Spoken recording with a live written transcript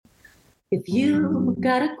If you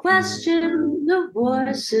got a question, the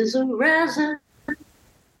voices of resin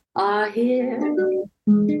are here.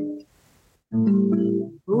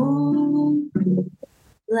 Ooh,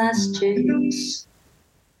 last chicks.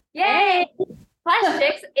 Yay! Flash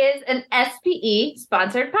Chicks is an SPE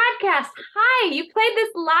sponsored podcast. Hi, you played this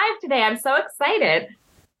live today. I'm so excited.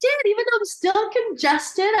 Even though I'm still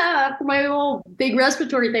congested for my whole big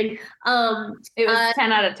respiratory thing. It was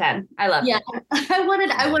 10 out of 10. I love it. I wanted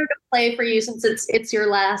to play for you since it's your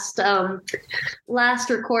last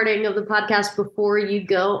recording of the podcast before you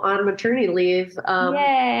go on maternity leave.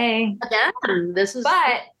 Yay! Again, this is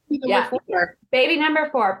baby number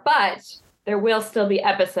 4, but there will still be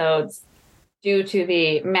episodes due to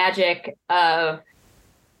the magic of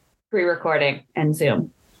pre-recording and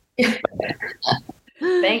Zoom.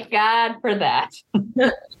 Thank God for that.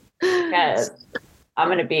 Because I'm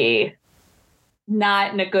going to be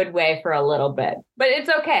not in a good way for a little bit. But it's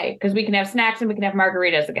okay because we can have snacks and we can have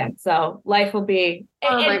margaritas again. So life will be,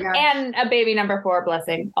 and a baby number 4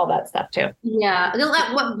 blessing, all that stuff too. Yeah.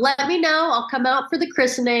 Let me know. I'll come out for the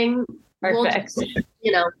christening. Perfect. We'll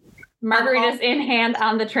margaritas in hand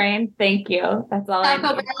on the train. Thank you. That's all I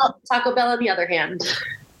need. Taco Bell on the other hand.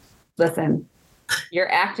 Listen.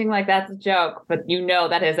 You're acting like that's a joke, but you know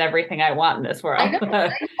that is everything I want in this world. I know.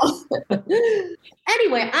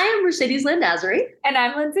 Anyway, I am Mercedes Landazuri. And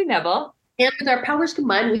I'm Lindsay Neville. And with our powers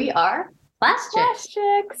combined, we are Flash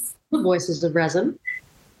Chicks. The voices of resin.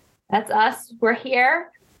 That's us. We're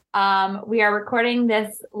here. We are recording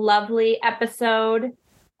this lovely episode.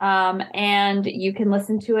 And you can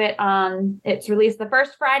listen to it it's released the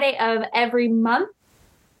first Friday of every month.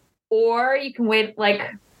 Or you can wait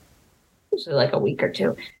usually like a week or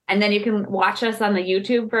 2. And then you can watch us on the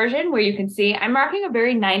YouTube version where you can see I'm rocking a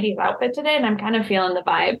very 90s outfit today and I'm kind of feeling the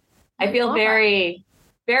vibe. I feel very,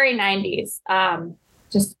 very 90s.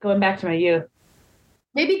 Just going back to my youth.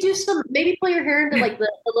 Maybe pull your hair into like the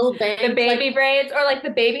little bangs. The baby braids or like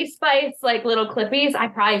the Baby Spice, like little clippies. I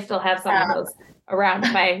probably still have some of those around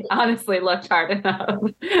if I honestly looked hard enough.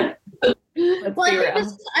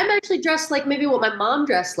 I'm actually dressed like maybe what my mom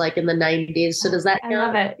dressed like in the 90s. So does that count? I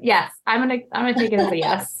love it. Yes. I'm gonna take it as a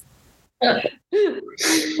yes. Did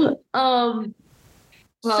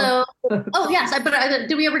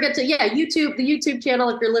we ever get to YouTube, the YouTube channel,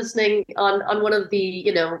 if you're listening on one of the,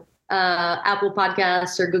 Apple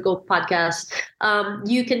Podcasts or Google Podcasts,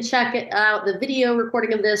 you can check out the video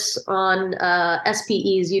recording of this on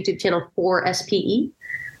SPE's YouTube channel for SPE. I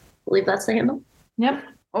believe that's the handle. Yep.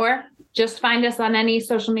 Or just find us on any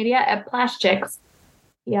social media at Flash Chicks.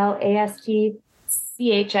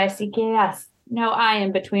 PLASTCHICKS. No I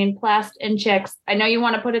in between plast and chicks. I know you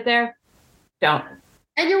want to put it there. Don't.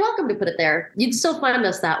 And you're welcome to put it there. You'd still find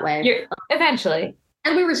us that way. Eventually.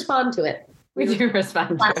 And we respond to it. We do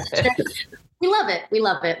respond to it. We love it. I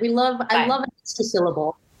love an extra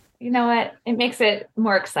syllable. You know what? It makes it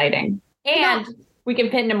more exciting. And we can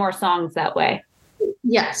pin to more songs that way.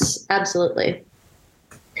 Yes, absolutely.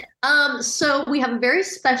 So we have a very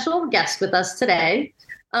special guest with us today.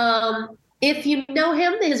 If you know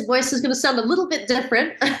him, his voice is going to sound a little bit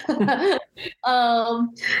different.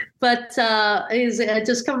 But he's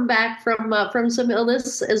just come back from some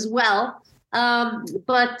illness as well.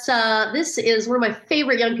 But this is one of my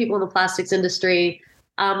favorite young people in the plastics industry.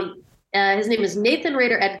 His name is Nathan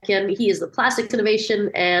Rader-Edkin. He is the Plastics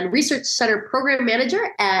Innovation and Research Center Program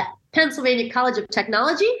Manager at Pennsylvania College of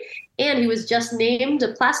Technology. And he was just named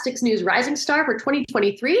a Plastics News Rising Star for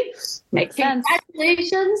 2023. Makes sense.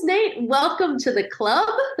 Congratulations, Nate. Welcome to the club,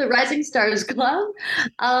 the Rising Stars Club.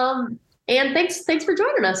 And thanks for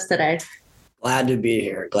joining us today. Glad to be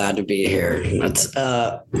here. It's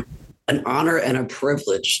an honor and a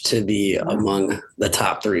privilege to be among the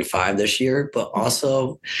top 35 this year, but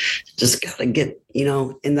also just got to get,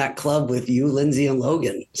 in that club with you, Lindsay and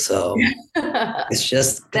Logan. So it's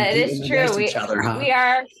just that is true. We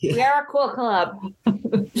are a cool club.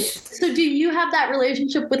 So do you have that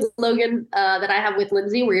relationship with Logan that I have with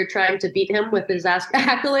Lindsay where you're trying to beat him with his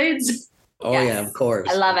accolades? Oh, yes. Yeah, of course.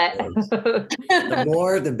 I love it. The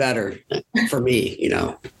more, the better for me,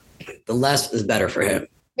 the less is better for him.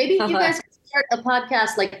 Maybe you guys could start a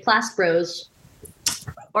podcast like Plast Bros.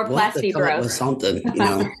 Or Plasty Bros. With something,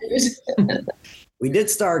 We did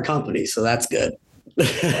start a company, so that's good.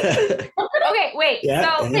 Okay, wait.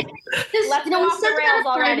 Yeah. So let's go off the rails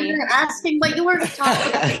already. You were asking, but you weren't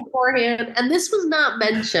talking about beforehand, and this was not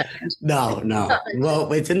mentioned. No.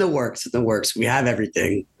 Well, it's in the works. We have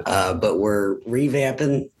everything, but we're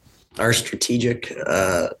revamping our strategic.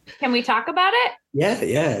 Can we talk about it?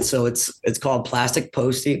 Yeah. So it's called Plastic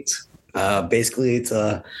Postings. Basically, it's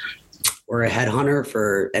we're a headhunter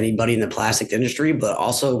for anybody in the plastic industry, but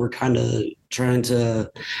also we're kind of trying to,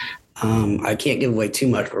 I can't give away too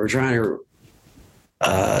much, but we're trying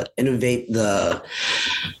to innovate the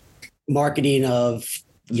marketing of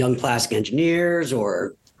young plastic engineers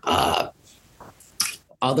or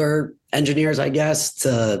other engineers, I guess,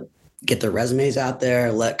 to get their resumes out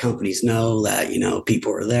there, let companies know that,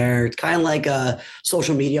 people are there. It's kind of like a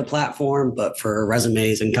social media platform, but for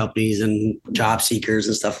resumes and companies and job seekers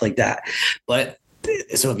and stuff like that. But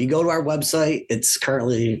so if you go to our website, it's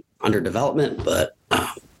currently under development, but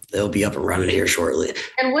it'll be up and running here shortly.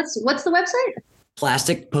 And what's the website?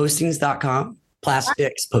 Plasticpostings.com.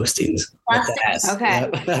 Plastics postings. Plastics. Okay.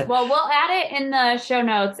 Well, we'll add it in the show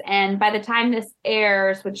notes. And by the time this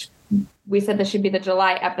airs, which we said this should be the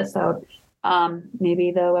July episode, maybe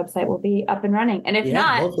the website will be up and running. And if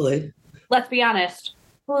not, hopefully. Let's be honest,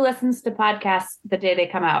 who listens to podcasts the day they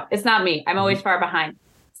come out? It's not me. I'm always far behind.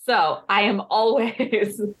 So I am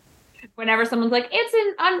always, whenever someone's like, it's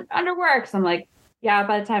in under works, I'm like, yeah,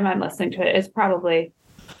 by the time I'm listening to it, it's probably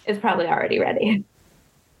already ready.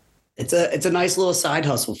 It's a nice little side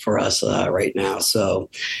hustle for us right now. So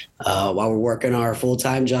while we're working our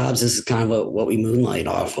full-time jobs, this is kind of what we moonlight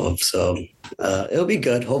off of. So it'll be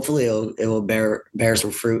good. Hopefully it will bear some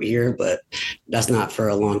fruit here, but that's not for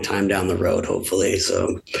a long time down the road, hopefully.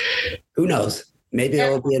 So who knows? Maybe it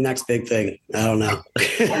will be a next big thing. I don't know.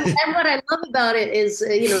 And what I love about it is,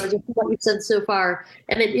 just what you've said so far,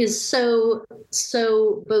 and it is so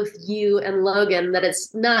both you and Logan, that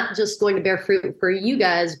it's not just going to bear fruit for you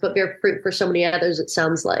guys, but bear fruit for so many others, it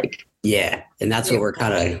sounds like. Yeah. And that's what we're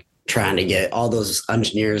kind of trying to get all those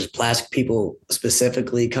engineers, plastic people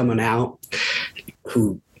specifically coming out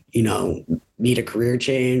who, need a career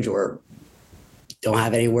change or don't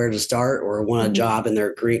have anywhere to start or want a job in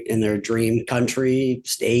their dream country,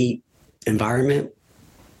 state, environment.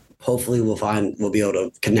 Hopefully we'll be able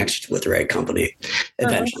to connect with the right company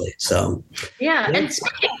eventually. So yeah. And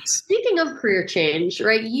speaking of career change,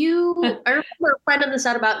 right? I remember finding this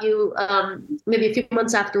out about you maybe a few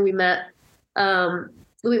months after we met.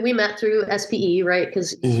 We met through SPE, right?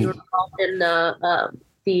 Because you were involved in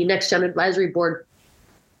the Next Gen Advisory Board.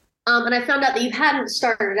 And I found out that you hadn't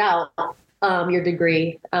started out your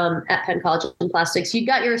degree at Penn College in plastics. You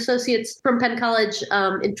got your associates from Penn College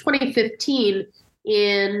in 2015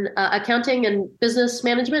 in accounting and business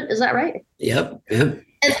management. Is that right? Yep. And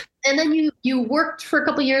then you worked for a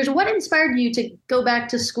couple of years. What inspired you to go back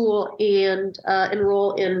to school and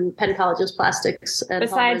enroll in Penn College's plastics?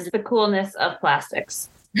 Besides the coolness of plastics.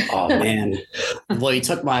 Oh man! Well, you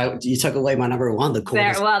took away my number one. The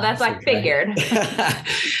coolness. Well, that's what I figured.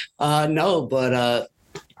 No, but.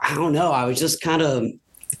 I don't know. I was just kind of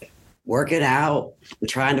working out,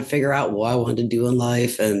 trying to figure out what I wanted to do in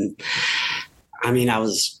life. And I mean, I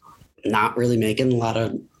was not really making a lot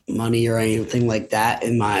of money or anything like that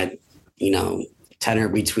in my, tenor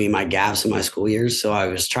between my gaps in my school years. So I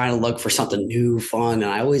was trying to look for something new, fun.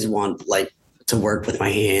 And I always wanted to work with my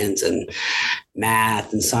hands and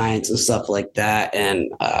math and science and stuff like that. And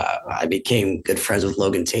I became good friends with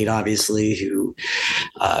Logan Tate, obviously, who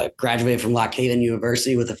graduated from Lock Haven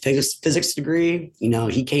University with a physics degree.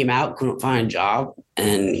 He came out, couldn't find a job,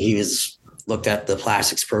 and he looked at the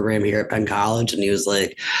plastics program here at Penn College, and he was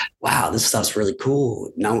like, wow, this stuff's really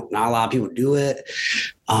cool. Not a lot of people do it.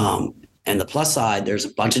 And the plus side, there's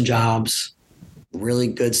a bunch of jobs, really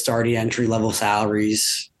good starting entry-level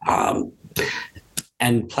salaries.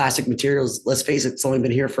 And plastic materials, let's face it, it's only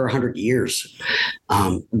been here for 100 years,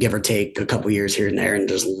 give or take a couple years here and there. And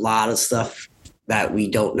there's a lot of stuff that we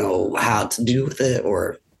don't know how to do with it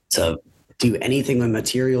or to do anything with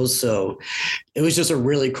materials. So it was just a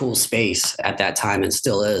really cool space at that time and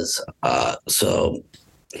still is. So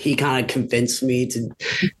he kind of convinced me to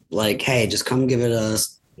hey, just come give it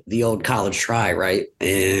the old college try, right?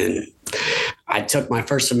 And I took my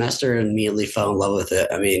first semester and immediately fell in love with it.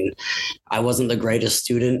 I mean, I wasn't the greatest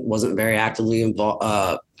student, wasn't very actively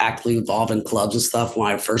involved in clubs and stuff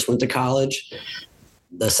when I first went to college.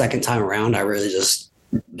 The second time around, I really just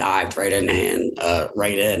dived right in.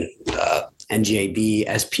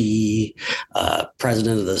 NGAB, SPE,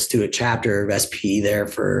 president of the student chapter of SPE there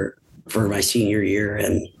for my senior year,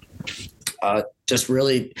 and just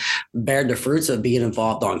really bared the fruits of being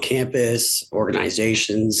involved on campus,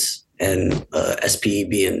 organizations, and SPE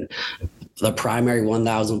being the primary one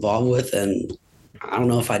that I was involved with. And I don't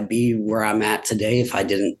know if I'd be where I'm at today if I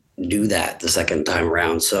didn't do that the second time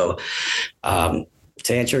around. So to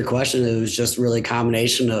answer your question, it was just really a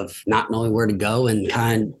combination of not knowing where to go and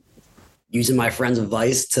kind of using my friend's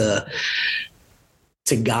advice to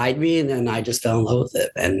to guide me. And then I just fell in love with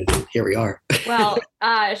it. And here we are. Well,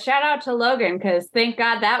 shout out to Logan, because thank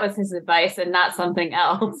God that was his advice and not something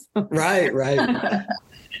else. Right.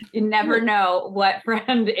 You never know what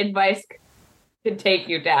friend advice could take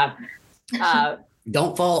you down.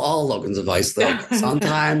 Don't follow all Logan's advice, though.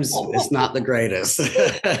 Sometimes it's not the greatest.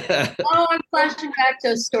 Oh, I'm flashing back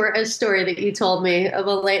to a story that you told me of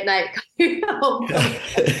a late night coming home.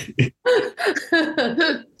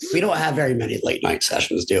 We don't have very many late night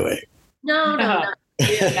sessions, do we? No.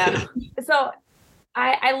 Yeah. So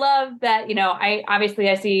I love that,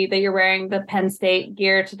 I see that you're wearing the Penn State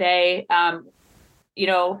gear today.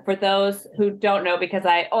 For those who don't know, because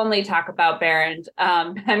I only talk about Behrend,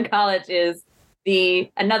 Penn College is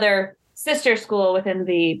another sister school within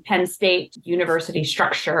the Penn State University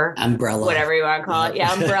structure. Umbrella. Whatever you want to call it.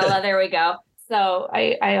 Yeah, umbrella. There we go. So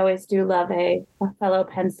I always do love a fellow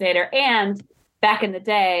Penn Stater. And back in the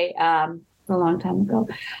day, a long time ago,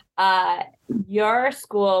 your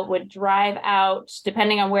school would drive out,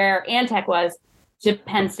 depending on where Antec was, to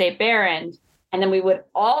Penn State Behrend. And then we would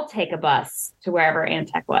all take a bus to wherever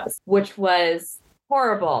Antec was, which was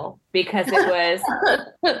horrible because it was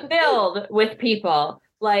filled with people.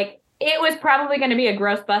 Like, it was probably going to be a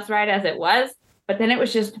gross bus ride as it was, but then it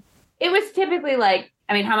was typically like,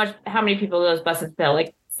 how many people do those buses fill?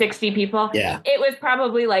 Like 60 people? Yeah. It was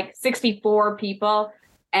probably like 64 people.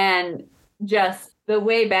 And just the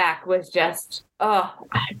way back was just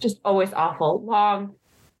always awful. Long.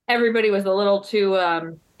 Everybody was a little too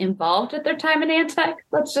involved at their time in Antec.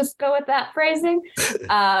 Let's just go with that phrasing.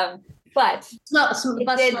 But the bus smelled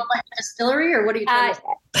like a distillery, or what are you trying to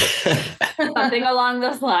say? Something along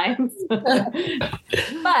those lines.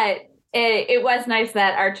 But it was nice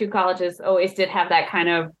that our two colleges always did have that kind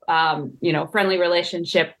of friendly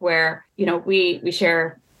relationship where we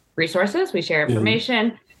share resources, we share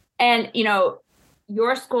information, and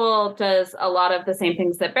your school does a lot of the same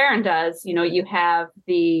things that Behrend does. You have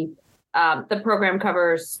the program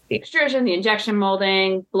covers the extrusion, the injection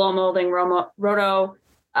molding, blow molding, roto.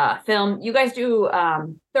 Film. You guys do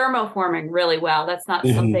thermoforming really well. That's not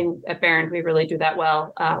something at Behrend we really do that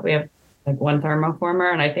well. We have like one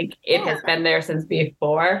thermoformer, and I think it has been there since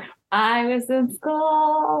before I was in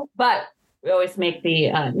school. But we always make the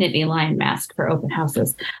Nittany Lion mask for open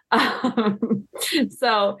houses.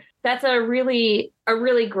 So that's a really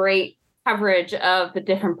great coverage of the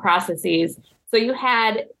different processes. So you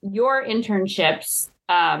had your internships.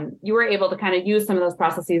 You were able to kind of use some of those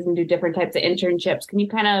processes and do different types of internships. Can you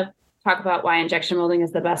kind of talk about why injection molding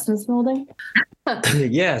is the best in molding?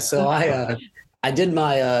 Yeah. So I did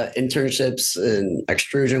my internships in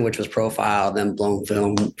extrusion, which was profile, then blown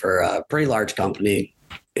film for a pretty large company.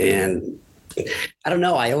 And I don't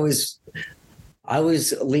know, I always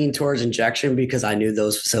leaned towards injection because I knew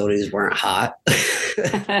those facilities weren't hot.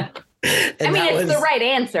 It's the right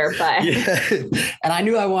answer, but yeah. And I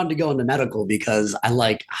knew I wanted to go into medical because I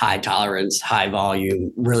like high tolerance, high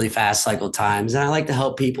volume, really fast cycle times, and I like to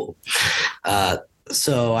help people.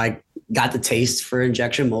 So I got the taste for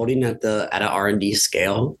injection molding at an R&D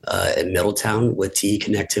scale in Middletown with TE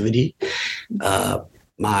Connectivity.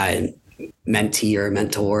 My mentee or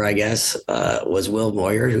mentor, I guess, was Will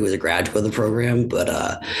Moyer, who was a graduate of the program,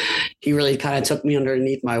 but he really kind of took me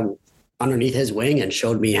underneath his wing and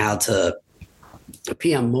showed me how to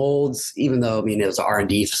PM molds, even though, it was an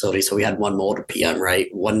R&D facility. So we had one mold of PM,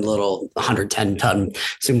 right? One little 110 ton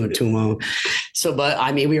Sumo Tumo. So,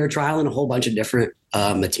 but we were trialing a whole bunch of different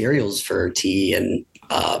materials for TE and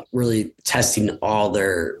really testing all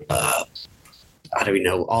their, all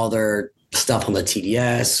their stuff on the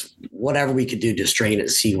TDS, whatever we could do to strain it,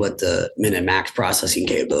 see what the minute max processing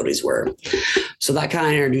capabilities were. So that kind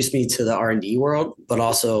of introduced me to the R&D world, but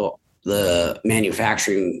also the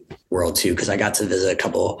manufacturing world too, because I got to visit a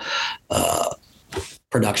couple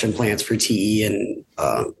production plants for TE and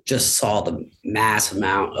just saw the mass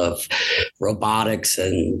amount of robotics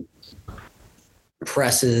and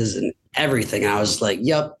presses and everything. I was like,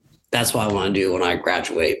 yep, that's what I want to do when I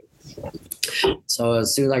graduate. So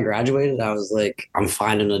as soon as I graduated, I was like, I'm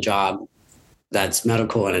finding a job that's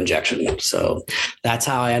medical and injection. So that's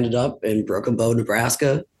how I ended up in Broken Bow,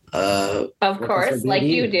 Nebraska. Of course, like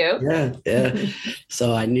you do. Yeah.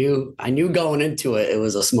 So I knew going into it, it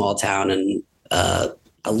was a small town and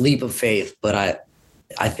a leap of faith, but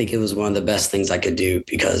I think it was one of the best things I could do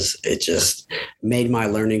because it just made my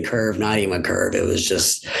learning curve, not even a curve. It was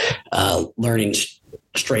just learning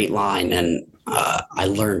straight line. And I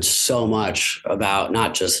learned so much about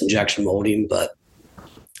not just injection molding, but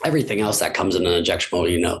everything else that comes in an injection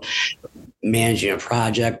molding, managing a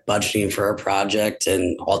project, budgeting for a project,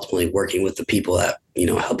 and ultimately working with the people that,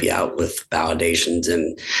 help you out with validations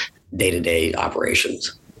and day-to-day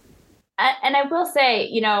operations. And I will say,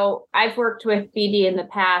 I've worked with BD in the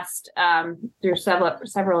past through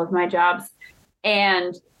several of my jobs.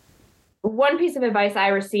 And one piece of advice I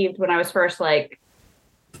received when I was first like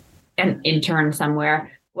an intern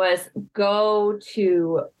somewhere was go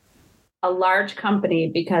to a large company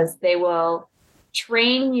because they will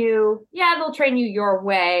train you. Yeah, they'll train you your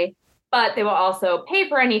way, but they will also pay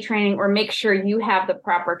for any training or make sure you have the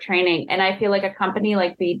proper training. And I feel like a company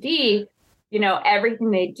like BD,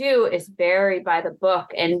 everything they do is very by the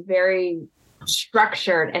book and very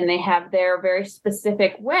structured, and they have their very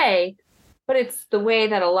specific way, but it's the way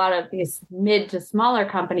that a lot of these mid to smaller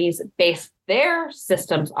companies base their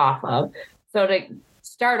systems off of. So to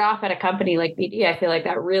start off at a company like BD, I feel like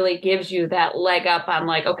that really gives you that leg up on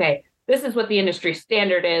like, okay, this is what the industry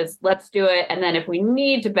standard is. Let's do it. And then if we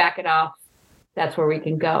need to back it off, that's where we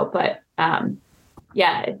can go. But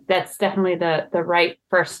yeah, that's definitely the right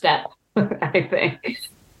first step, I think.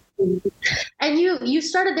 And you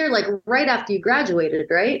started there like right after you graduated,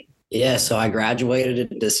 right? Yeah, so I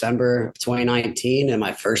graduated in December of 2019, and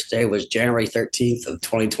my first day was January 13th of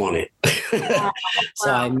 2020. Wow.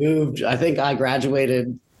 So I moved, I think I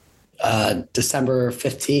graduated December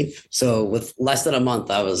 15th. So with less than a month,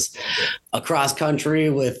 I was across country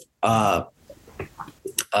with my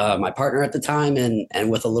partner at the time and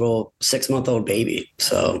with a little 6-month-old baby.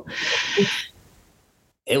 So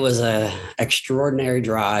it was a extraordinary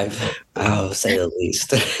drive, I'll say the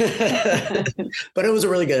least. But it was a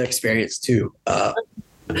really good experience too.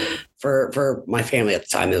 For my family at the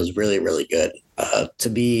time, it was really, really good to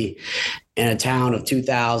be in a town of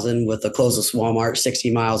 2,000 with the closest Walmart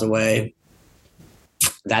 60 miles away.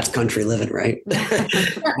 That's country living, right?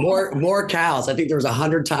 More cows. I think there was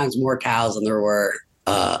 100 times more cows than there were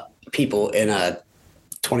people in a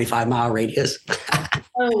 25-mile radius.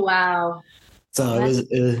 Oh, wow. So it was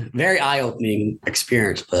a very eye-opening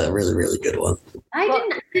experience, but a really, really good one. I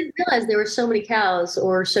didn't realize there were so many cows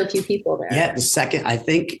or so few people there. Yeah, the second, I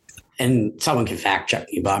think, and someone can fact check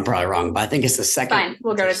me, but I'm probably wrong, but I think it's the second. Fine,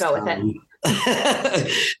 we're going to go with it.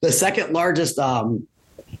 The second largest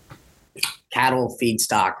cattle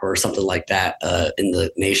feedstock or something like that in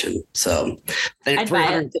the nation. So I think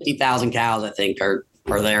 350,000 cows, I think, are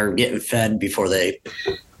there getting fed before they,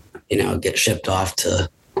 get shipped off to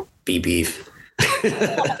be beef.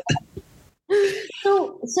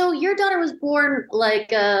 So your daughter was born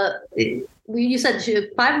like you said she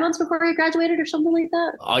 5 months before you graduated or something like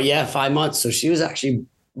that? Oh yeah, 5 months. So she was actually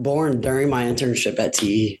born during my internship at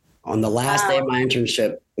TE on the last day of my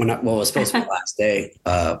internship it was supposed to be the last day.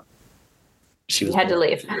 She was had to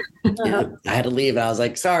leave. Yeah, I had to leave. I was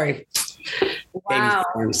like, sorry. Wow.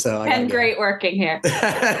 Born, so been great working here.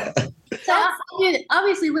 So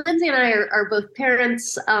obviously, Lindsay and I are both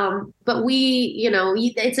parents, but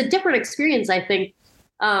it's a different experience, I think,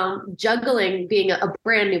 juggling being a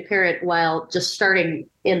brand new parent while just starting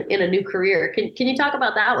in a new career. Can you talk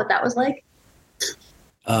about that, what that was like?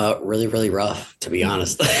 Really, really rough, to be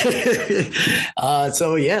honest.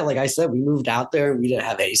 So yeah, like I said, we moved out there and we didn't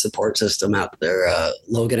have any support system out there.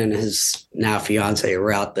 Logan and his now fiance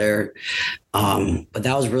were out there. But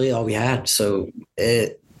that was really all we had. So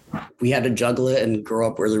we had to juggle it and grow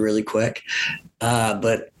up really, really quick.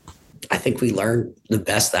 But I think we learned the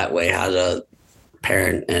best that way, how to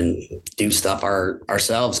parent and do stuff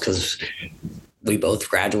ourselves, because we both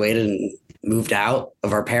graduated and moved out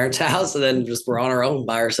of our parents' house and then just were on our own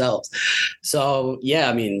by ourselves. So yeah,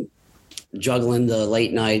 I mean, juggling the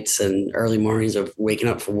late nights and early mornings of waking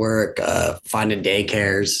up for work, finding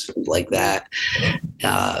daycares like that,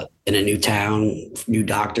 in a new town, new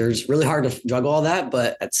doctors, really hard to juggle all that.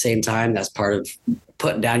 But at the same time, that's part of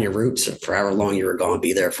putting down your roots for however long you were going to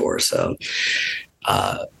be there for. So,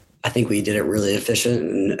 I think we did it really efficient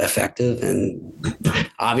and effective, and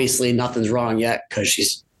obviously nothing's wrong yet because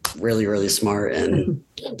she's really, really smart and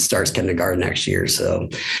starts kindergarten next year. So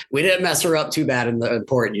we didn't mess her up too bad in the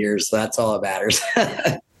important years. So that's all that matters.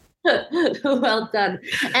 Well done.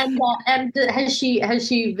 And has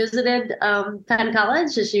she visited Penn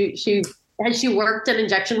College? Has she worked in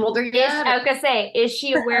injection molding yet? I was gonna say, is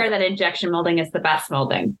she aware that injection molding is the best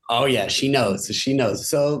molding? Oh yeah, she knows. She knows.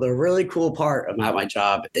 So the really cool part about my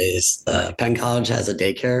job is Penn College has a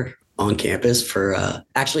daycare on campus for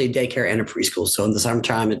actually a daycare and a preschool. So in the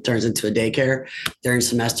summertime, it turns into a daycare. During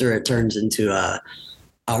semester, it turns into a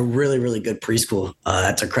really, really good preschool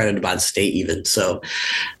that's accredited by the state even. So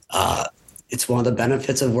it's one of the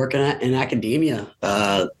benefits of working in academia.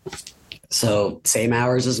 So same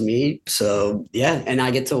hours as me. So yeah, and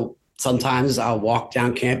I get to sometimes I'll walk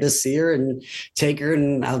down campus, see her, and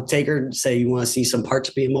I'll take her and say, you want to see some parts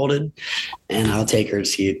being molded? And I'll take her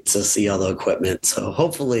to see all the equipment. So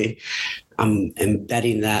hopefully I'm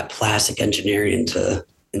embedding that plastic engineering into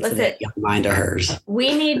that young mind of hers.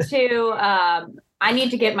 We need to, I need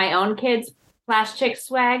to get my own kids plastic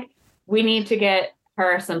swag. We need to get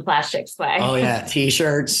her some plastic swag. Oh yeah,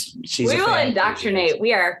 t-shirts. We will indoctrinate.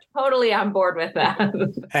 We are totally on board with that.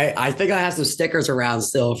 Hey, I think I have some stickers around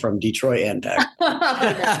still from Detroit and Tech.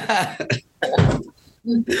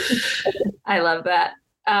 I love that.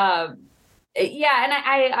 Yeah, and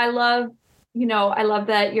I love, I love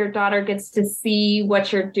that your daughter gets to see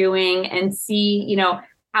what you're doing and see,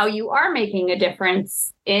 how you are making a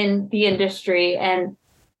difference in the industry. And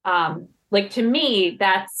like, to me,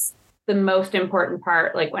 that's the most important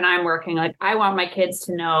part. Like, when I'm working, like, I want my kids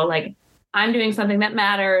to know, like, I'm doing something that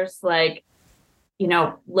matters. Like,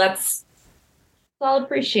 let's all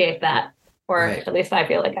appreciate that. Or right. At least I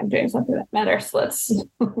feel like I'm doing something that matters. Let's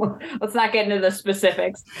not get into the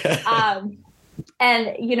specifics. And,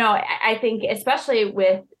 I think especially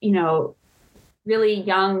with, really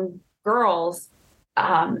young girls,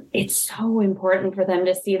 it's so important for them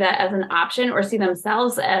to see that as an option or see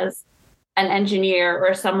themselves as an engineer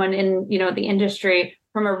or someone in, the industry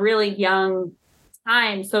from a really young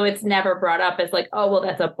time. So it's never brought up as like, oh, well,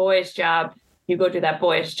 that's a boy's job. You go do that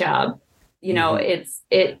boy's job.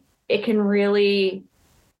 It can really,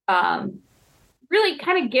 really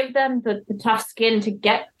kind of give them the tough skin to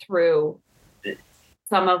get through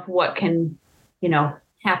some of what can,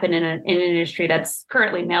 happen in an industry that's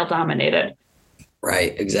currently male dominated.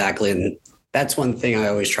 Right, exactly. And that's one thing I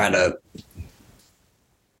always try to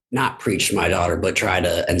not preach to my daughter, but try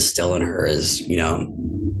to instill in her is,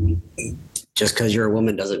 just because you're a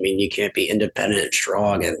woman doesn't mean you can't be independent and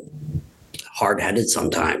strong and hard-headed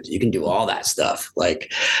sometimes. You can do all that stuff.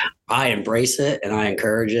 Like, I embrace it and I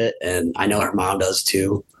encourage it. And I know her mom does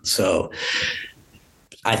too. So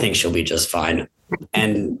I think she'll be just fine.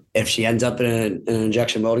 And if she ends up in an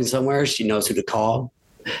injection molding somewhere, she knows who to call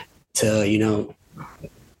to,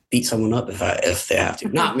 beat someone up if they have to.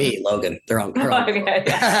 Not me, Logan. They're on. Okay,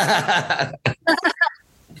 yeah.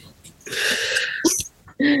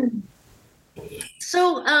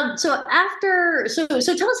 So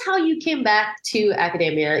tell us how you came back to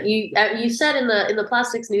academia. You said in the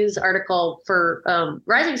Plastics News article for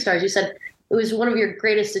Rising Stars, you said it was one of your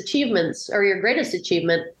greatest achievements or your greatest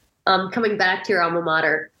achievement coming back to your alma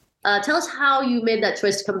mater. Tell us how you made that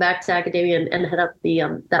choice to come back to academia and head up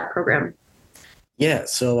that program. Yeah,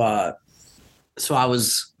 so I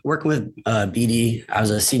was working with BD. I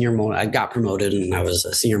was a senior mold. I got promoted and I was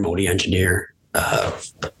a senior molding engineer. A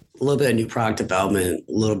little bit of new product development,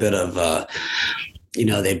 a little bit of,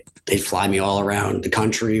 they fly me all around the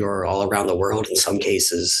country or all around the world in some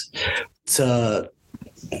cases to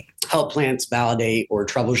help plants validate or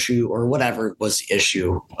troubleshoot or whatever was the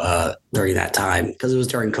issue during that time, because it was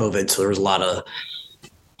during COVID. So there was a lot of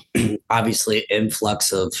obviously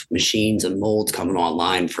influx of machines and molds coming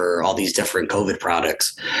online for all these different COVID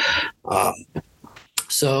products.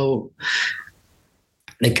 So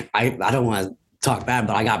like, I don't want to talk bad,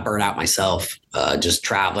 but I got burnt out myself, just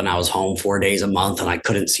traveling. I was home 4 days a month and I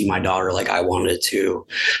couldn't see my daughter like I wanted to.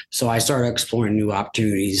 So I started exploring new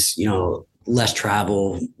opportunities, less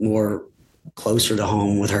travel, more closer to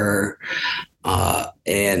home with her.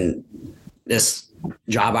 And this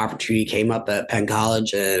job opportunity came up at Penn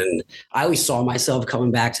College, and I always saw myself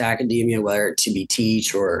coming back to academia, whether to be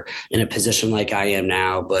teach or in a position like I am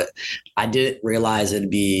now, but I didn't realize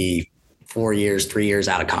it'd be 3 years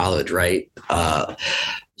out of college. Right.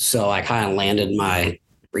 So I kind of landed my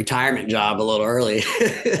retirement job a little early,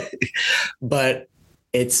 but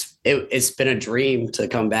it's been a dream to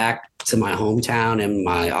come back to my hometown and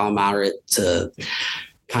my alma mater to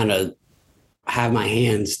kind of have my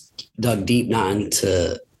hands dug deep, not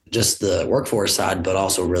into just the workforce side, but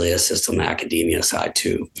also really assist on the academia side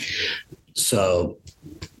too. So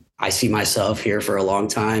I see myself here for a long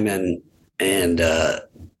time, and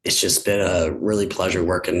it's just been a really pleasure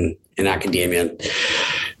working in academia.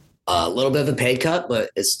 A little bit of a pay cut, but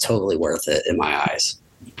it's totally worth it in my eyes.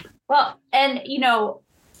 Well, and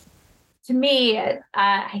to me,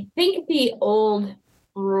 I think the old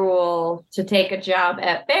rule to take a job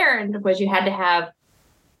at Barron was you had to have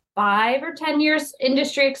 5 or 10 years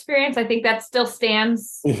industry experience. I think that still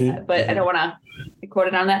stands, but I don't want to be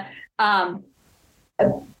quoted on that. How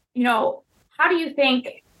do you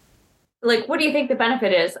think, what do you think the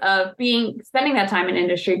benefit is of spending that time in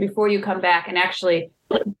industry before you come back and actually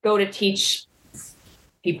go to teach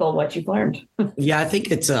people what you've learned? Yeah, I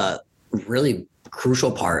think it's a really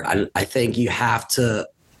crucial part. I think you have to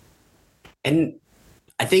And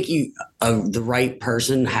I think the right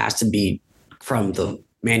person has to be from the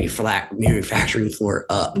manufacturing floor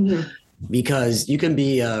up, because you can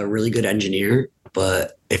be a really good engineer,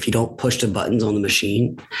 but if you don't push the buttons on the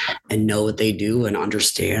machine and know what they do and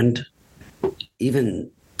understand,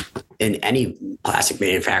 even in any plastic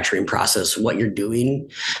manufacturing process, what you're doing,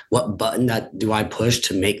 what button that do I push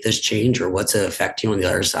to make this change, or what's it affect you on the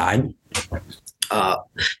other side,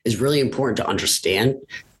 is really important to understand.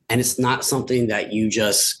 And it's not something that you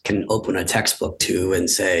just can open a textbook to and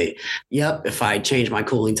say, yep, if I change my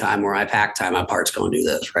cooling time or my pack time, my part's going to do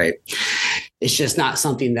this, right? It's just not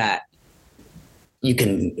something that you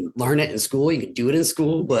can learn it in school. You can do it in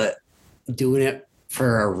school, but doing it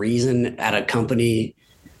for a reason at a company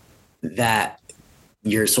that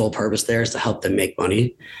your sole purpose there is to help them make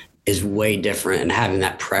money is way different. And having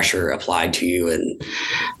that pressure applied to you and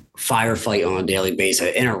firefight on a daily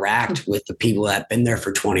basis, interact with the people that have been there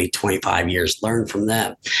for 20, 25 years, learn from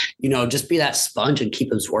them, just be that sponge and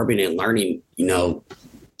keep absorbing and learning.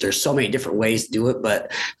 There's so many different ways to do it,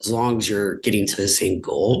 but as long as you're getting to the same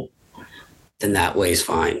goal, then that way is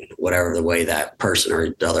fine, whatever the way that person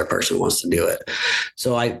or the other person wants to do it.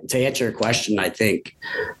 So to answer your question, I think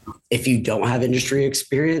if you don't have industry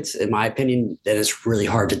experience, in my opinion, then it's really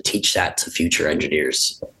hard to teach that to future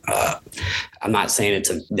engineers. I'm not saying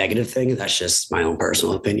it's a negative thing. That's just my own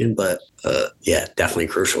personal opinion, but yeah, definitely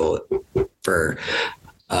crucial for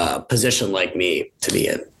a position like me to be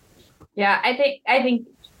in. Yeah, I think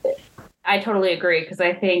I totally agree, because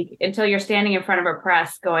I think until you're standing in front of a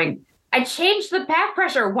press going, I changed the pack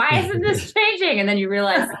pressure, why isn't this changing? And then you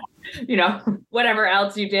realize, whatever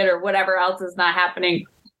else you did or whatever else is not happening,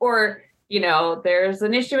 or, there's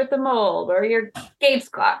an issue with the mold or your gates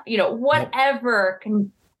clock, whatever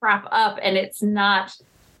can crop up. And it's not,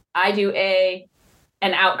 I do A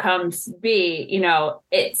and outcomes B,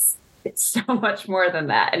 it's so much more than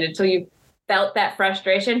that. And until you felt that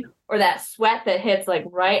frustration or that sweat that hits like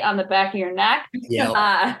right on the back of your neck,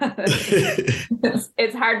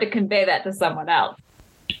 it's hard to convey that to someone else.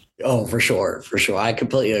 Oh, for sure. I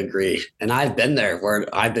completely agree. And I've been there where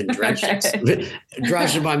I've been drenched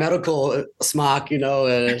in my medical smock, and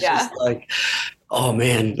it's just like, oh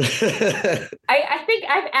man. I think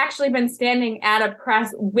I've actually been standing at a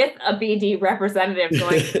press with a BD representative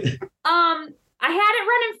going, I had it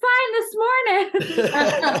running fine this morning.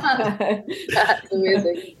 That's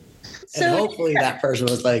amazing. So and hopefully that person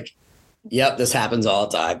was like, yep, this happens all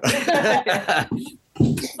the time.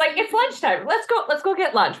 It's like, it's lunchtime. Let's go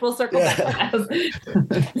get lunch. We'll circle back. Tell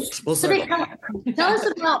us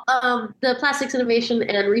about the Plastics Innovation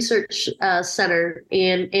and Research Center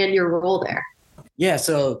and your role there. Yeah,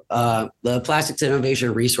 so the Plastics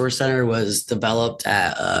Innovation Resource Center was developed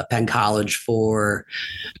at Penn College for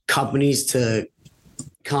companies to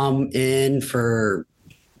come in for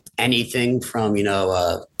anything from,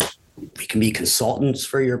 we can be consultants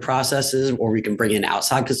for your processes, or we can bring in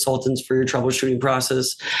outside consultants for your troubleshooting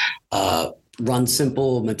process, run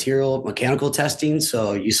simple mechanical testing.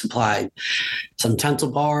 So you supply some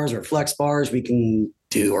tensile bars or flex bars, we can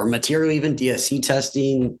do, or material, even DSC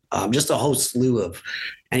testing, just a whole slew of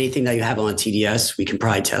anything that you have on TDS, we can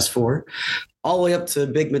probably test for, all the way up to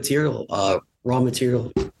big material, raw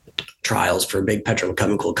material trials for big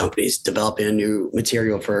petrochemical companies, developing a new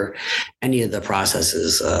material for any of the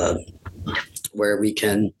processes where we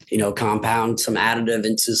can, compound some additive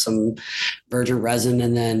into some virgin resin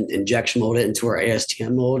and then injection mold it into our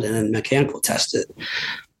ASTM mold and then mechanical test it.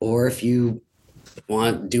 Or if you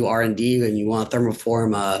want to do R&D and you want to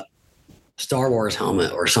thermoform a Star Wars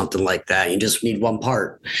helmet or something like that, you just need one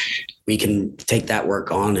part, we can take that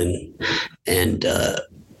work on and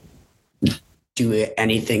do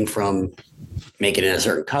anything from making it a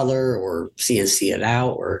certain color or CNC it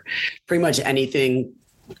out, or pretty much anything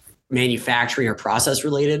manufacturing or process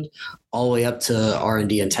related, all the way up to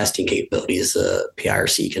R&D and testing capabilities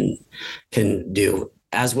PIRC can do,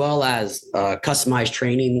 as well as customized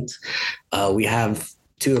trainings. We have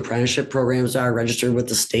 2 apprenticeship programs that are registered with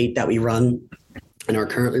the state that we run and are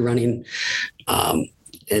currently running. And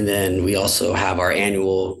then we also have our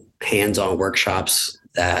annual hands-on workshops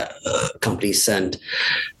that companies send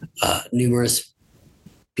numerous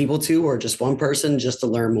people to, or just one person, just to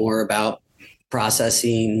learn more about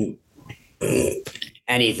processing.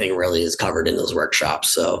 Anything really is covered in those workshops.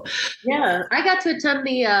 So yeah, I got to attend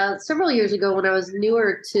the several years ago when I was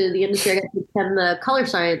newer to the industry. I got to attend the color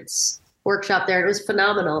science workshop there. It was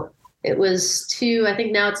phenomenal. It was I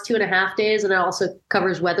think now it's 2.5 days, and it also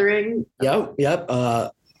covers weathering. Yep.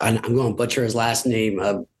 I'm going to butcher his last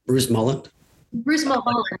name, Bruce Mulholland. Bruce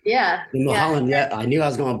Mulholland, yeah. Mulholland, yeah. I knew I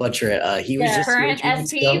was going to butcher it. He was just current here 2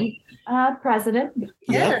 weeks ago. president.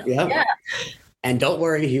 Yeah. And don't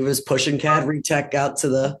worry, he was pushing CAD Retech out to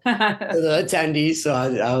the attendees. So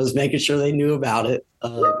I was making sure they knew about it.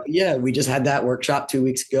 Yeah, we just had that workshop 2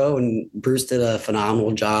 weeks ago, and Bruce did a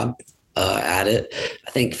phenomenal job at it.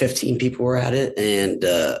 I think 15 people were at it, and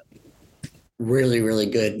really, really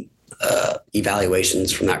good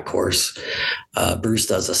evaluations from that course. Bruce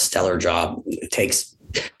does a stellar job. It takes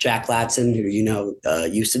Jack Latson, who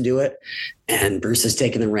used to do it, and Bruce has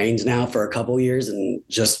taken the reins now for a couple of years and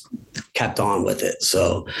just kept on with it.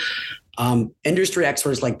 So industry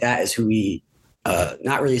experts like that is who we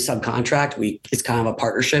not really subcontract. It's kind of a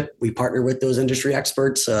partnership. We partner with those industry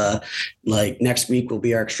experts. Like next week will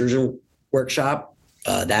be our extrusion workshop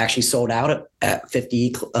that actually sold out at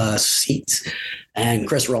 50 seats, and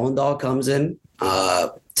Chris Rolandahl comes in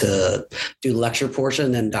to do the lecture portion,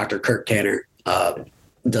 and then Dr. Kirk Tanner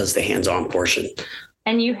does the hands-on portion.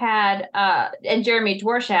 And you had and Jeremy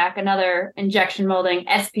Dworshak, another injection molding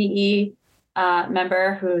SPE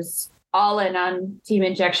member who's all in on team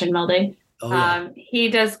injection molding. Oh, yeah. He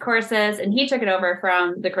does courses, and he took it over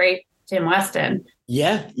from the great Tim Weston.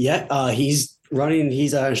 Yeah. He's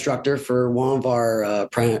an instructor for one of our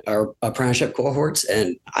apprenticeship cohorts.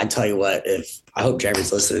 And I tell you what, I hope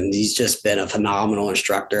Jeremy's listening. He's just been a phenomenal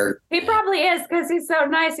instructor. He probably is, because he's so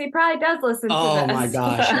nice. He probably does listen to this. Oh my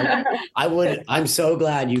gosh. I'm so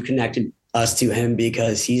glad you connected us to him,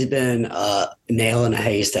 because he's been a nail in a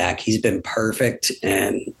haystack. He's been perfect,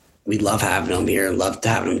 and we love having him here and love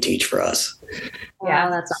having him teach for us. Yeah,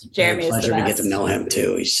 that's Jeremy. It's a pleasure to get to know him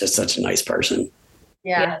too. He's just such a nice person.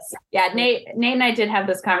 Yeah. Yes. Yeah. Nate and I did have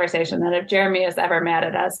this conversation that if Jeremy is ever mad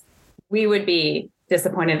at us, we would be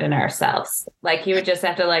disappointed in ourselves. Like, he would just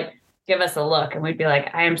have to give us a look, and we'd be like,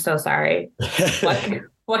 I am so sorry.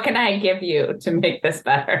 What can I give you to make this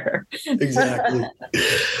better? Exactly.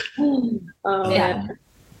 Yeah.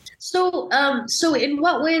 So in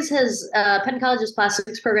what ways has Penn College's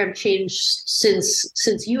plastics program changed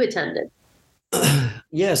since you attended?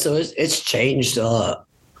 Yeah, so it's changed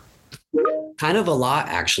kind of a lot,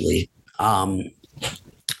 actually.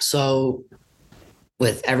 So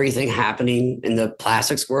with everything happening in the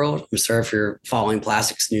plastics world, I'm sorry if you're following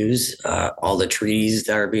plastics news, all the treaties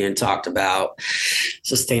that are being talked about,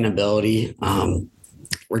 sustainability.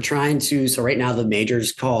 We're trying to, so right now the major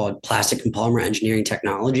is called Plastic and Polymer Engineering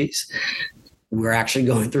Technologies. We're actually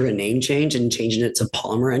going through a name change and changing it to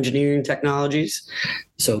Polymer Engineering Technologies.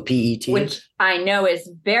 So PET. Which I know is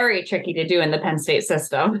very tricky to do in the Penn State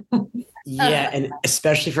system. Yeah, and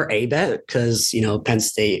especially for ABET, because, Penn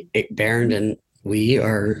State, Barron, and we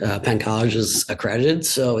are Penn College is accredited.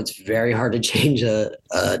 So it's very hard to change a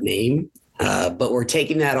name. But we're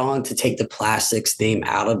taking that on to take the plastics name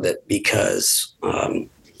out of it, because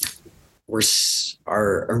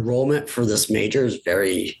our enrollment for this major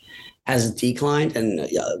has declined, and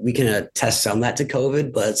we can attest some of that to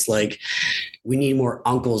COVID, but it's like we need more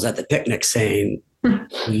uncles at the picnic saying,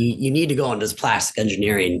 you need to go on this plastic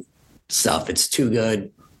engineering stuff. It's too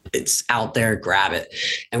good. It's out there, grab it.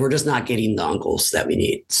 And we're just not getting the uncles that we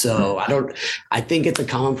need. So I think it's a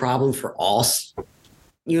common problem for all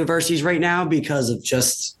universities right now, because of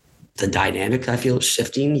just the dynamic I feel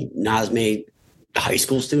shifting. Not as many high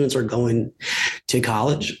school students are going to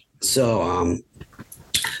college. So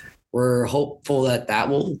we're hopeful that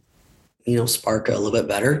will, spark a little bit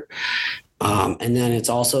better. And then it's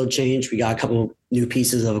also changed. We got a couple new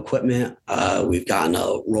pieces of equipment. We've gotten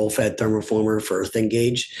a roll-fed thermoformer for thin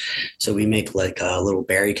gauge. So we make little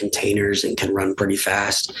berry containers and can run pretty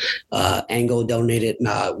fast. Angle donated.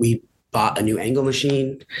 We bought a new angle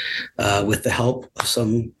machine with the help of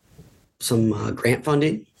some grant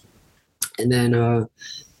funding. And then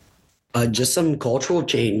just some cultural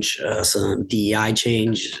change, some DEI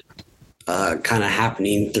change kind of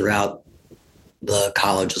happening throughout the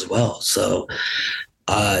college as well. So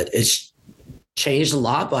it's changed a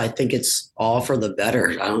lot, but I think it's all for the better.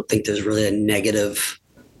 I don't think there's really a negative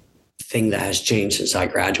thing that has changed since I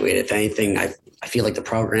graduated. If anything, I feel like the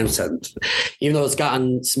programs have, even though it's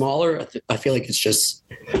gotten smaller, I feel like it's just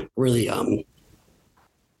really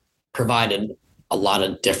provided a lot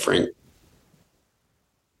of different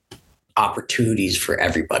opportunities for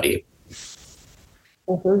everybody.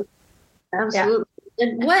 Mm-hmm. Absolutely. Yeah.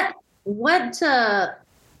 And what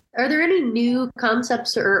are there any new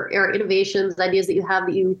concepts or innovations, ideas that you have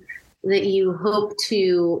that you hope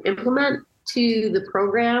to implement to the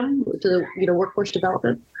program, to the workforce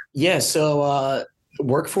development? Yeah. So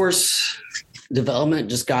workforce development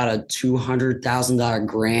just got a $200,000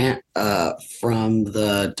 grant from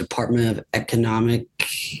the Department of Economic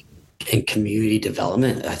and community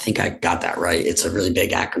development. I think I got that right. It's a really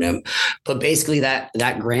big acronym, but basically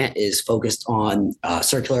that grant is focused on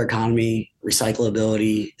circular economy,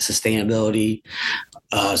 recyclability, sustainability.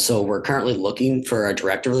 So we're currently looking for a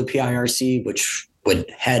director of the PIRC, which would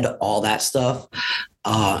head all that stuff,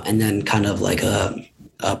 and then kind of like a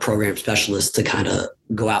program specialist to kind of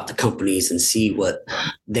go out to companies and see what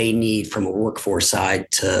they need from a workforce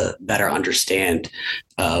side to better understand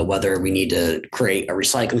whether we need to create a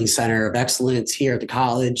recycling center of excellence here at the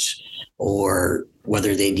college, or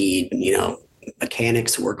whether they need,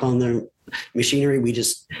 mechanics to work on their machinery. We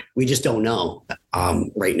just don't know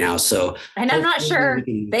right now. So, and I'm not sure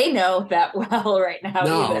they know that well right now.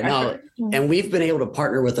 No. And we've been able to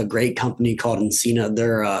partner with a great company called Encina.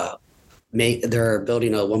 They're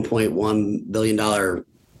building a $1.1 billion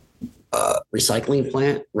recycling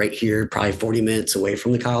plant right here, probably 40 minutes away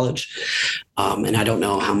from the college. And I don't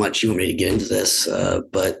know how much you want me to get into this,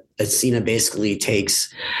 but Encina basically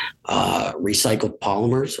takes recycled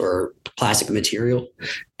polymers or plastic material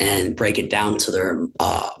and break it down to their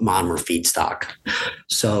monomer feedstock.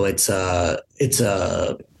 So it's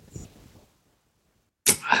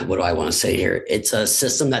what do I want to say here? It's a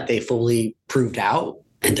system that they fully proved out,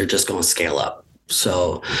 and they're just going to scale up.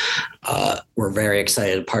 So we're very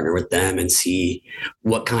excited to partner with them and see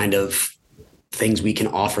what kind of things we can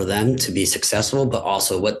offer them to be successful, but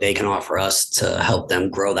also what they can offer us to help them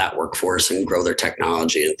grow that workforce and grow their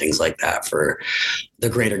technology and things like that for the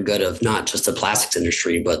greater good of not just the plastics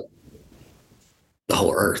industry, but the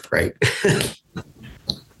whole earth, right?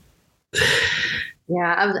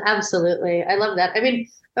 Yeah, absolutely. I love that. I mean,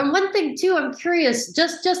 and one thing too, I'm curious,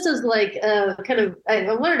 just as like kind of,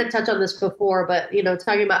 I wanted to touch on this before, but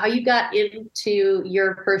talking about how you got into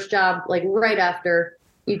your first job like right after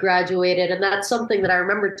you graduated, and that's something that I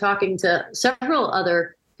remember talking to several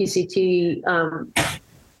other PCT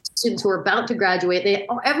students who were about to graduate.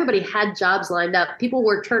 Everybody had jobs lined up. People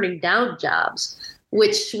were turning down jobs,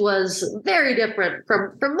 which was very different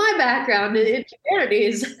from my background in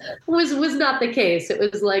humanities. Was not the case. It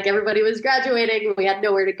was like everybody was graduating. We had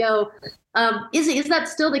nowhere to go. Is that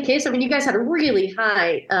still the case? I mean, you guys had a really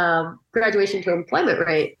high graduation to employment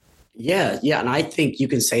rate. Yeah. And I think you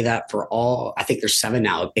can say that for all. I think there's 7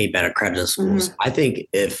 now ABET accredited schools. Mm-hmm. I think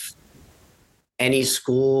if any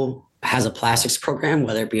school has a plastics program,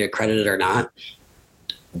 whether it be accredited or not,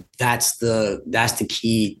 that's the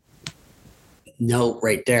key note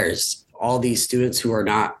right there. Is all these students who are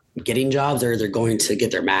not getting jobs, they're either going to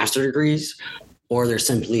get their master's degrees, or they're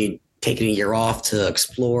simply taking a year off to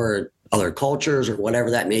explore other cultures or whatever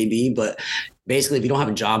that may be. But basically, if you don't have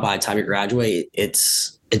a job by the time you graduate,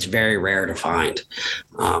 it's very rare to find.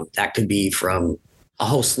 That could be from a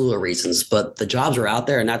whole slew of reasons, but the jobs are out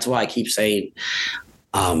there. And that's why I keep saying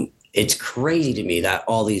it's crazy to me that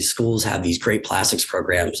all these schools have these great plastics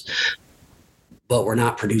programs, but we're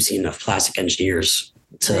not producing enough plastic engineers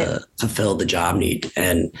to fulfill the job need.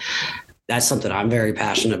 And that's something I'm very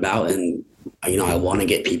passionate about. And, I want to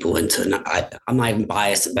get people into, I'm not even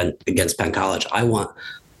biased against Penn College. I want,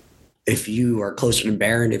 if you are closer to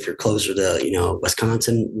Barron, if you're closer to,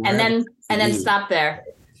 Wisconsin. And then stop there.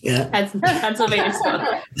 Yeah. That's Pennsylvania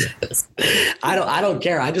stuff. I don't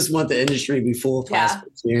care. I just want the industry to be full of plastic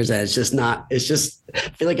engineers. And it's just, I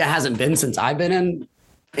feel like it hasn't been since I've been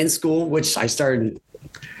in school, which I started in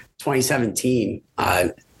 2017.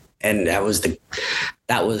 And that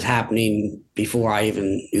was happening before I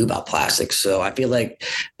even knew about plastics. So I feel like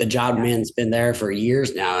the job demand's been there for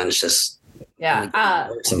years now. And it's just,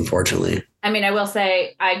 unfortunately. I mean, I will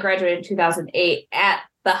say I graduated in 2008 at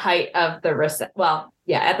the height of the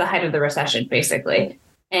recession, basically.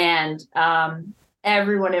 And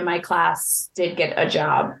everyone in my class did get a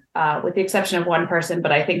job, with the exception of one person,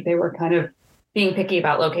 but I think they were kind of being picky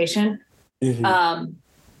about location. Mm-hmm.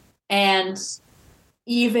 And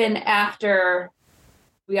even after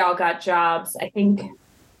we all got jobs, I think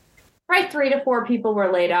probably 3 to 4 people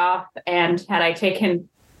were laid off. And had I taken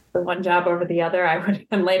the one job over the other, I would have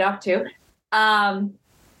been laid off too.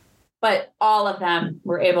 But all of them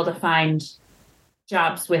were able to find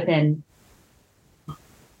jobs within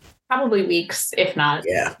probably weeks, if not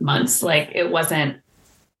months. Like, it wasn't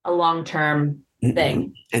a long-term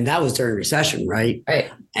thing. And that was during recession, right? Right.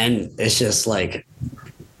 And it's just like,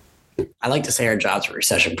 I like to say our jobs are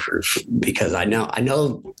recession proof, because I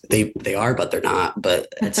know they are, but they're not.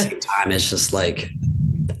 But at the same time, it's just like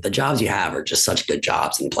the jobs you have are just such good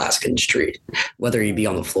jobs in the plastic industry, whether you be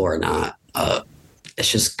on the floor or not.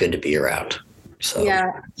 It's just good to be around. So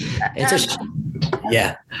yeah.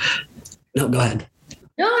 No, go ahead.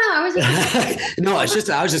 No, I was. No, I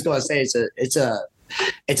was just going to say it's a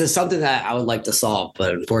it's something that I would like to solve,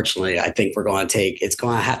 but unfortunately, I think it's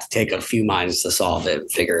going to have to take a few minds to solve it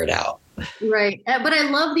and figure it out. Right. But I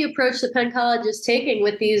love the approach that Penn College is taking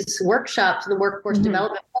with these workshops and the workforce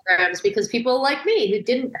development programs, because people like me who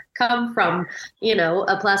didn't come from,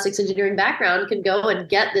 a plastics engineering background can go and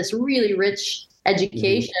get this really rich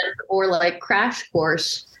education or like crash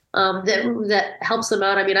course that helps them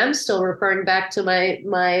out. I mean, I'm still referring back to my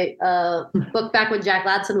book back when Jack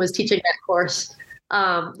Ladson was teaching that course.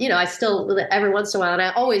 I still, every once in a while, and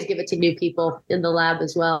I always give it to new people in the lab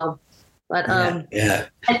as well. But I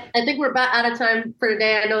think we're about out of time for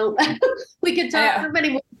today. I know we could talk for many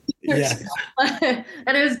more years, and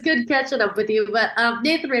it was good catching up with you. But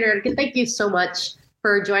Nathan Rader-Edkin, thank you so much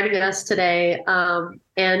for joining us today.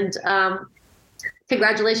 And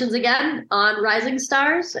congratulations again on Rising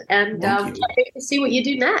Stars, and can't wait to see what you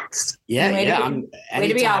do next. Way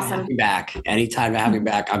to be awesome. Anytime to have me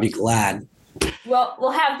back, I'll be glad. Well,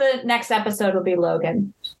 we'll have the next episode will be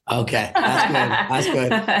Logan. Okay, that's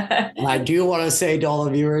good. And I do want to say to all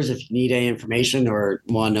the viewers, if you need any information or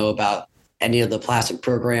want to know about any of the plastic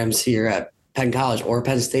programs here at Penn College or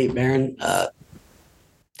Penn State Barron,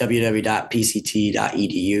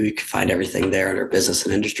 www.pct.edu. You can find everything there under business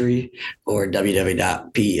and industry, or www.psu.edu.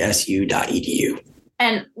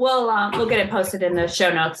 And we'll get it posted in the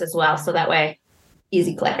show notes as well, so that way,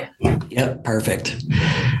 easy click. Yep, perfect.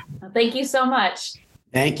 Thank you so much.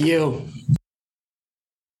 Thank you.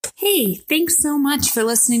 Hey, thanks so much for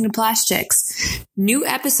listening to Plastics. New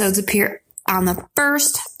episodes appear on the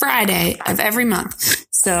first Friday of every month.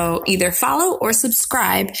 So either follow or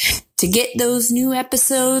subscribe to get those new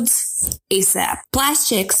episodes ASAP.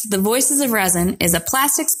 Plastics, the Voices of Resin, is a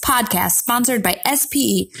plastics podcast sponsored by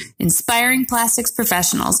SPE, Inspiring Plastics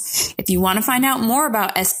Professionals. If you want to find out more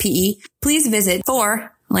about SPE, please visit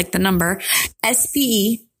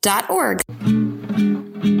SPE.org.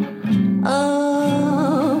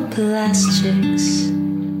 Oh, plastics.